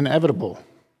is inevitable.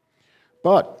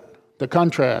 But the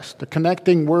contrast, the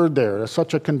connecting word there, is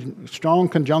such a strong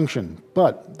conjunction.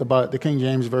 But, the King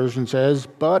James Version says,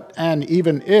 but and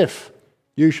even if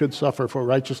you should suffer for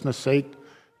righteousness' sake,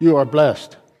 you are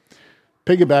blessed.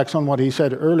 Piggybacks on what he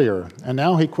said earlier. And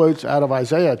now he quotes out of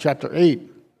Isaiah chapter 8.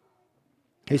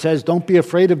 He says, don't be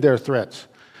afraid of their threats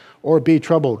or be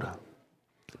troubled,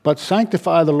 but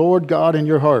sanctify the Lord God in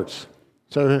your hearts.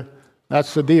 So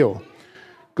that's the deal.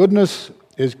 Goodness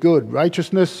is good.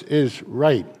 Righteousness is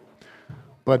right.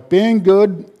 But being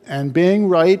good and being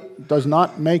right does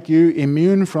not make you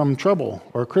immune from trouble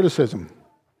or criticism.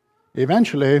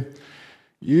 Eventually,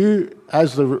 you,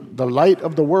 as the light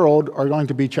of the world, are going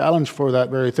to be challenged for that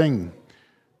very thing.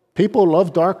 People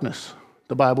love darkness.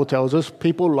 The Bible tells us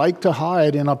people like to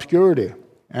hide in obscurity.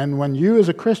 And when you as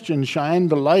a Christian shine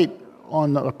the light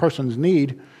on a person's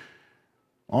need,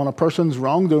 on a person's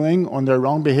wrongdoing, on their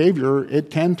wrong behavior,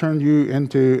 it can turn you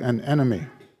into an enemy.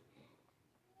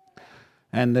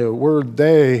 And the word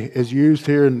they is used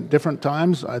here in different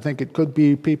times. I think it could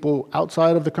be people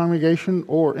outside of the congregation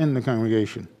or in the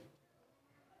congregation.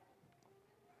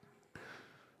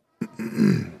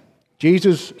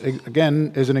 Jesus,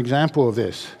 again, is an example of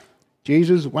this.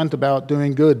 Jesus went about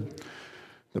doing good.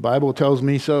 The Bible tells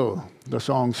me so, the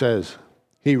song says.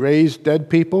 He raised dead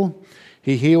people.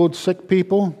 He healed sick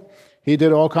people. He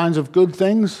did all kinds of good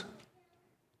things.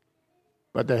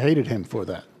 But they hated him for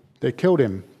that. They killed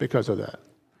him because of that.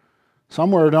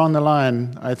 Somewhere down the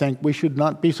line, I think we should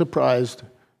not be surprised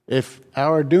if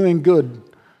our doing good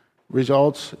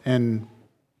results in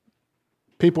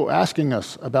people asking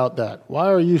us about that. Why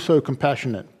are you so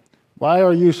compassionate? Why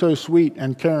are you so sweet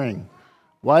and caring?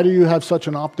 Why do you have such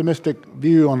an optimistic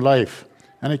view on life?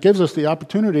 And it gives us the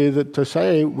opportunity to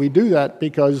say we do that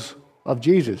because of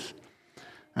Jesus.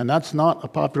 And that's not a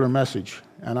popular message.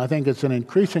 And I think it's an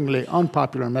increasingly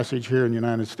unpopular message here in the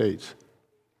United States.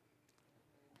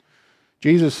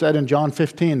 Jesus said in John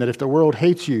 15 that if the world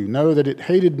hates you, know that it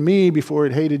hated me before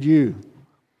it hated you.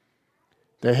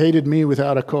 They hated me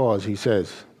without a cause, he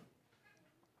says.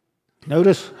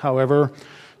 Notice, however,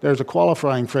 there's a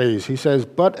qualifying phrase. He says,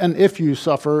 but and if you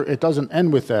suffer, it doesn't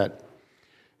end with that.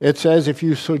 It says, if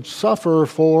you should suffer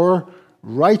for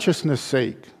righteousness'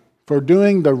 sake, for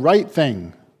doing the right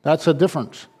thing. That's a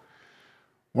difference.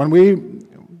 When we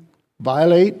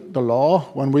violate the law,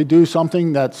 when we do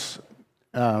something that's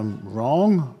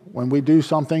wrong, when we do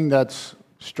something that's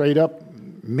straight up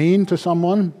mean to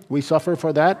someone, we suffer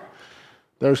for that.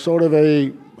 There's sort of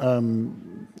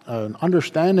an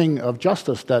understanding of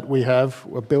justice that we have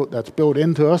that's built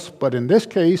into us. But in this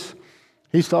case,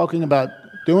 he's talking about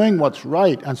doing what's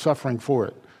right and suffering for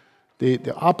it,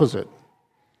 the opposite.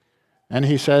 And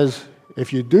he says,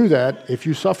 if you do that, if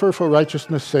you suffer for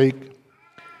righteousness' sake,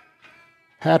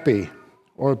 happy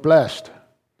or blessed,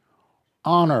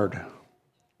 honored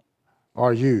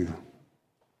are you.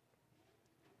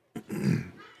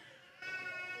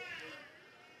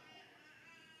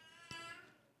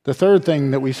 The third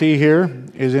thing that we see here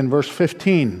is in verse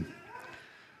 15,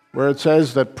 where it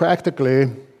says that practically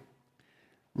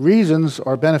reasons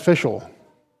are beneficial.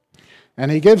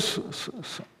 And he gives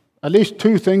at least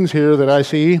two things here that I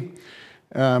see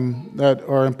that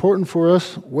are important for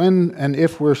us when and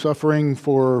if we're suffering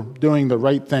for doing the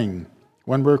right thing,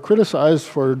 when we're criticized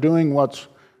for doing what's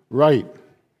right.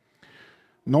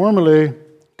 Normally,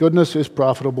 goodness is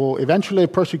profitable. Eventually,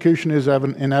 persecution is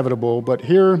inevitable. But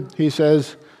here he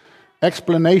says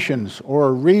explanations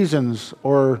or reasons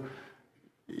or,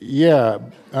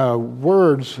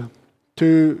 words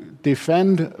to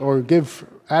defend or give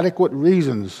adequate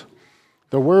reasons.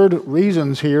 The word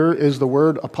reasons here is the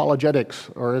word apologetics,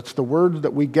 or it's the word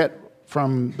that we get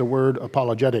from the word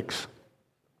apologetics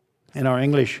in our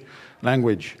English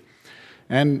language.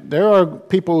 And there are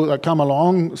people that come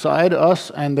alongside us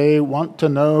and they want to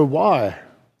know why,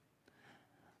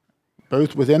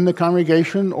 both within the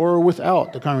congregation or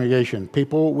without the congregation.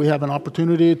 We have an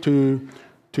opportunity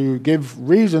to give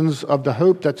reasons of the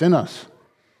hope that's in us.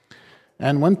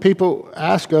 And when people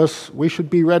ask us, we should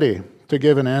be ready to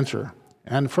give an answer.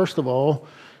 And first of all,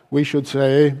 we should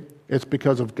say, it's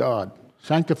because of God.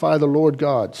 Sanctify the Lord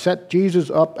God. Set Jesus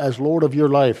up as Lord of your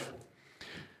life.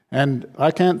 And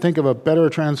I can't think of a better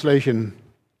translation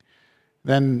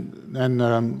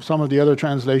than some of the other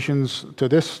translations to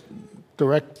this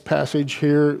direct passage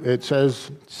here. It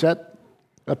says, set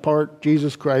apart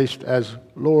Jesus Christ as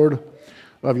Lord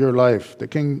of your life. The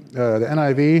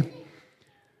NIV,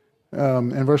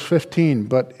 in verse 15,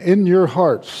 but in your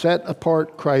hearts set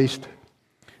apart Christ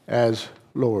as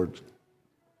Lord.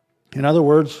 In other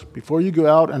words, before you go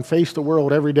out and face the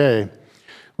world every day,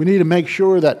 we need to make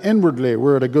sure that inwardly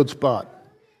we're at a good spot,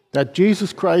 that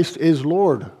Jesus Christ is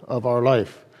Lord of our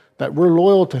life, that we're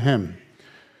loyal to Him.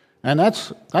 And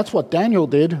that's what Daniel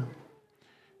did.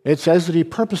 It says that he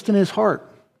purposed in his heart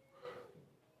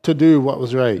to do what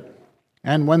was right.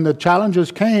 And when the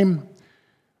challenges came,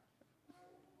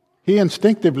 he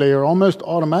instinctively or almost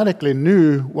automatically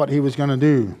knew what he was going to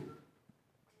do.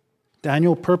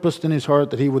 Daniel purposed in his heart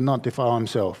that he would not defile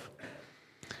himself.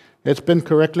 It's been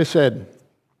correctly said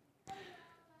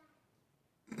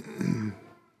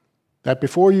that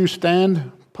before you can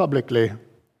stand publicly,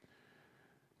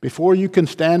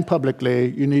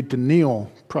 you need to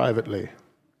kneel privately.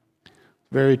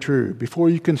 Very true. Before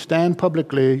you can stand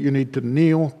publicly, you need to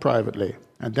kneel privately.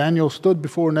 And Daniel stood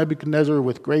before Nebuchadnezzar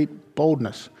with great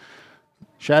boldness.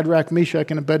 Shadrach,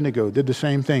 Meshach, and Abednego did the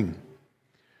same thing.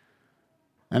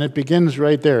 And it begins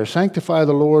right there. Sanctify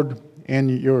the Lord in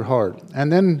your heart.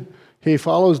 And then he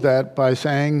follows that by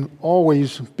saying,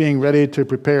 always being ready to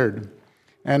prepared.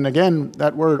 And again,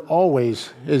 that word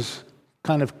always is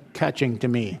kind of catching to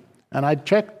me. And I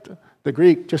checked the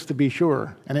Greek just to be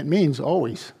sure, and it means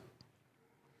always.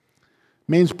 It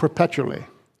means perpetually,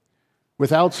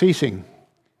 without ceasing.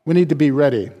 We need to be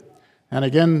ready. And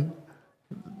again,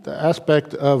 the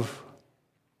aspect of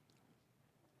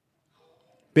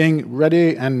being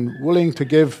ready and willing to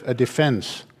give a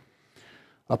defense,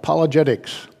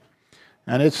 apologetics.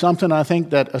 And it's something I think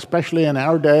that, especially in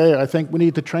our day, I think we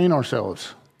need to train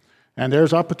ourselves. And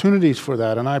there's opportunities for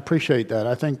that, and I appreciate that.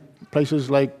 I think places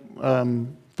like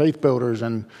Faith Builders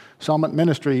and Summit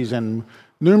Ministries and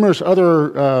numerous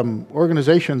other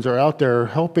organizations are out there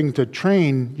helping to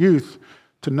train youth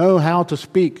to know how to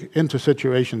speak into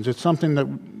situations. It's something that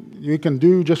you can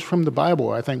do just from the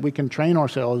Bible. I think we can train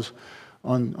ourselves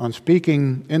on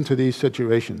speaking into these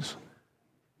situations.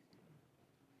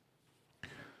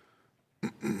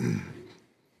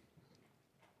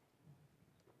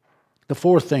 The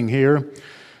fourth thing here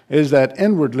is that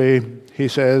inwardly, he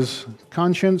says,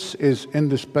 conscience is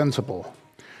indispensable.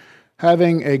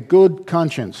 Having a good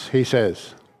conscience, he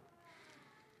says.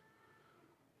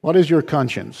 What is your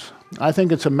conscience? I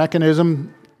think it's a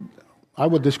mechanism. I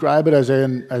would describe it as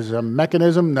a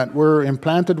mechanism that we're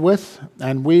implanted with,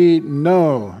 and we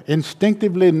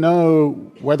instinctively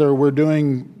know whether we're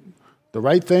doing the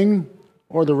right thing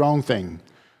or the wrong thing.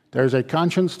 There's a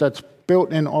conscience that's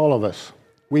built in all of us.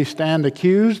 We stand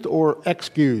accused or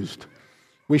excused.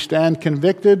 We stand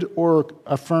convicted or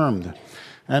affirmed.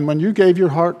 And when you gave your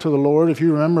heart to the Lord, if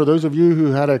you remember, those of you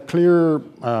who had a clear,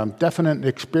 definite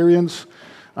experience,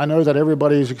 I know that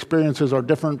everybody's experiences are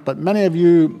different, but many of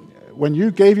you, when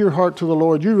you gave your heart to the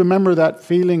Lord, you remember that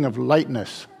feeling of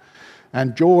lightness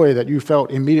and joy that you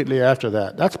felt immediately after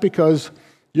that. That's because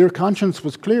your conscience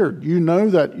was cleared. You know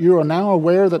that you are now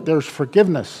aware that there's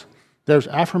forgiveness. There's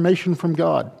affirmation from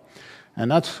God. And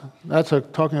that's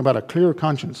talking about a clear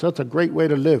conscience. That's a great way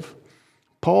to live.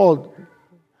 Paul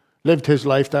lived his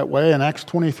life that way. In Acts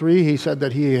 23, he said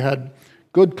that he had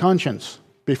good conscience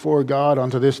before God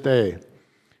unto this day.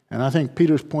 And I think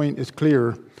Peter's point is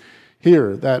clear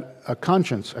here, that a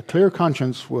clear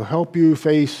conscience will help you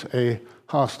face a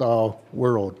hostile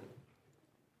world.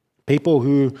 People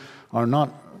who are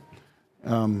not,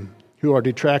 who are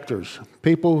detractors,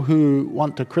 people who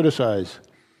want to criticize.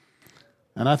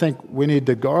 And I think we need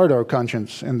to guard our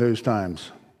conscience in those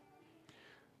times.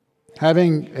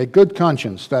 Having a good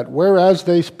conscience, that whereas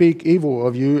they speak evil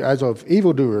of you as of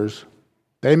evildoers,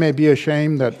 they may be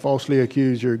ashamed that falsely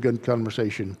accuse your good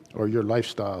conversation or your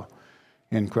lifestyle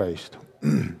in Christ.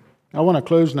 I want to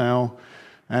close now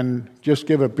and just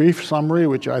give a brief summary,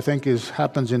 which I think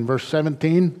happens in verse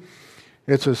 17.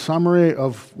 It's a summary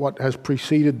of what has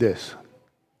preceded this.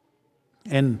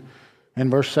 In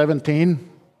verse 17,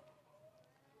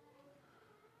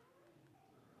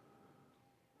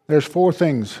 there's four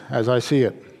things as I see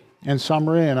it. In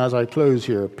summary and as I close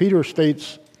here, Peter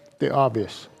states the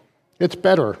obvious. It's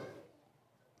better.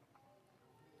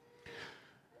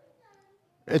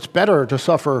 It's better to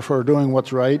suffer for doing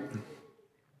what's right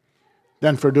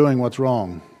than for doing what's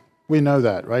wrong. We know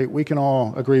that, right? We can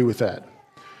all agree with that.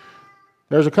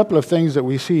 There's a couple of things that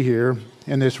we see here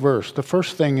in this verse. The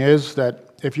first thing is that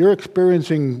if you're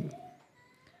experiencing,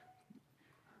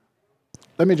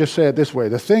 let me just say it this way,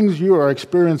 the things you are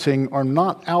experiencing are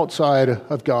not outside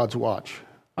of God's watch.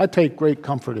 I take great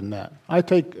comfort in that. I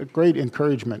take great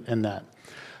encouragement in that.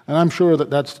 And I'm sure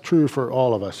that that's true for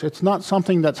all of us. It's not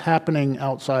something that's happening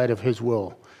outside of His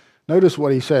will. Notice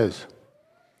what he says.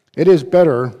 It is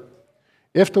better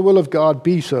if the will of God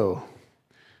be so.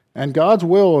 And God's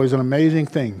will is an amazing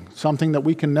thing, something that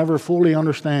we can never fully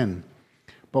understand.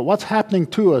 But what's happening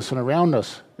to us and around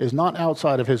us is not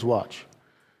outside of His watch.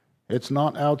 It's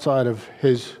not outside of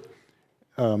His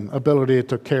ability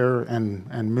to care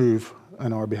and move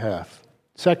on our behalf.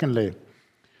 Secondly,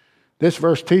 this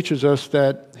verse teaches us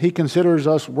that He considers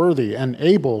us worthy and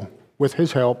able, with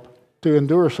His help, to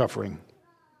endure suffering.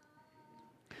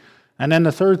 And then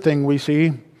the third thing we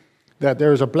see, that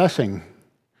there's a blessing.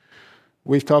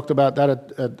 We've talked about that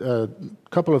a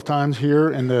couple of times here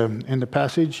in the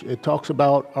passage. It talks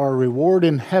about our reward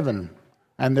in heaven,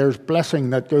 and there's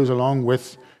blessing that goes along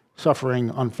with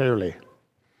suffering unfairly.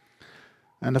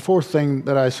 And the fourth thing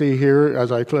that I see here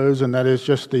as I close, and that is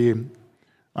just the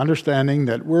understanding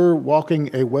that we're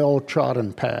walking a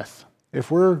well-trodden path.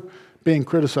 If we're being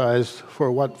criticized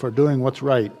for doing what's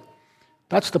right,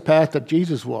 that's the path that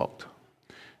Jesus walked.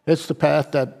 It's the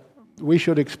path that we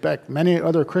should expect. Many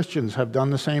other Christians have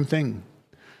done the same thing.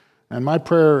 And my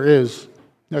prayer is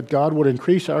that God would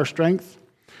increase our strength,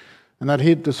 and that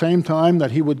at the same time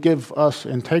that He would give us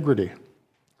integrity,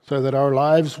 so that our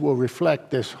lives will reflect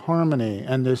this harmony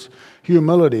and this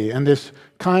humility and this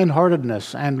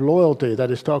kind-heartedness and loyalty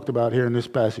that is talked about here in this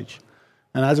passage.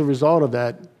 And as a result of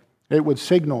that, it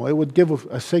would give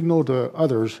a signal to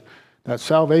others that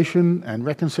salvation and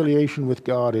reconciliation with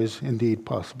God is indeed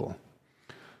possible.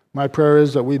 My prayer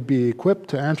is that we'd be equipped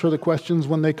to answer the questions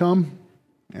when they come,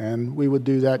 and we would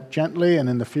do that gently and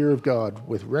in the fear of God,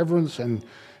 with reverence and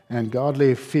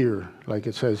godly fear, like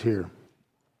it says here.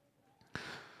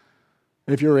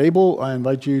 If you're able, I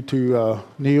invite you to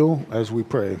kneel as we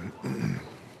pray.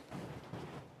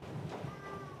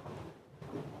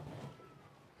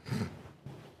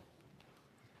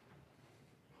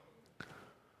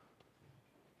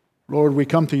 Lord, we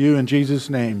come to you in Jesus'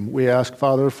 name. We ask,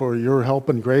 Father, for your help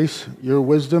and grace, your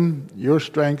wisdom, your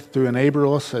strength to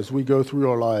enable us as we go through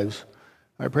our lives.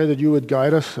 I pray that you would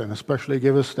guide us and especially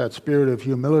give us that spirit of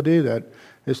humility that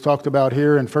is talked about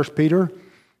here in 1 Peter.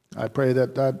 I pray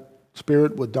that that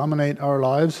Spirit would dominate our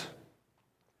lives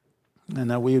and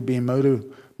that we would be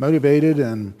motivated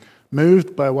and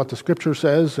moved by what the Scripture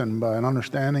says and by an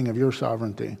understanding of your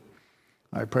sovereignty.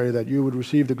 I pray that you would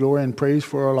receive the glory and praise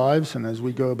for our lives, and as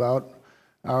we go about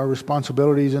our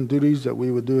responsibilities and duties, that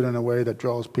we would do it in a way that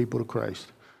draws people to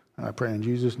Christ. And I pray in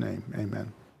Jesus' name,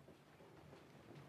 amen.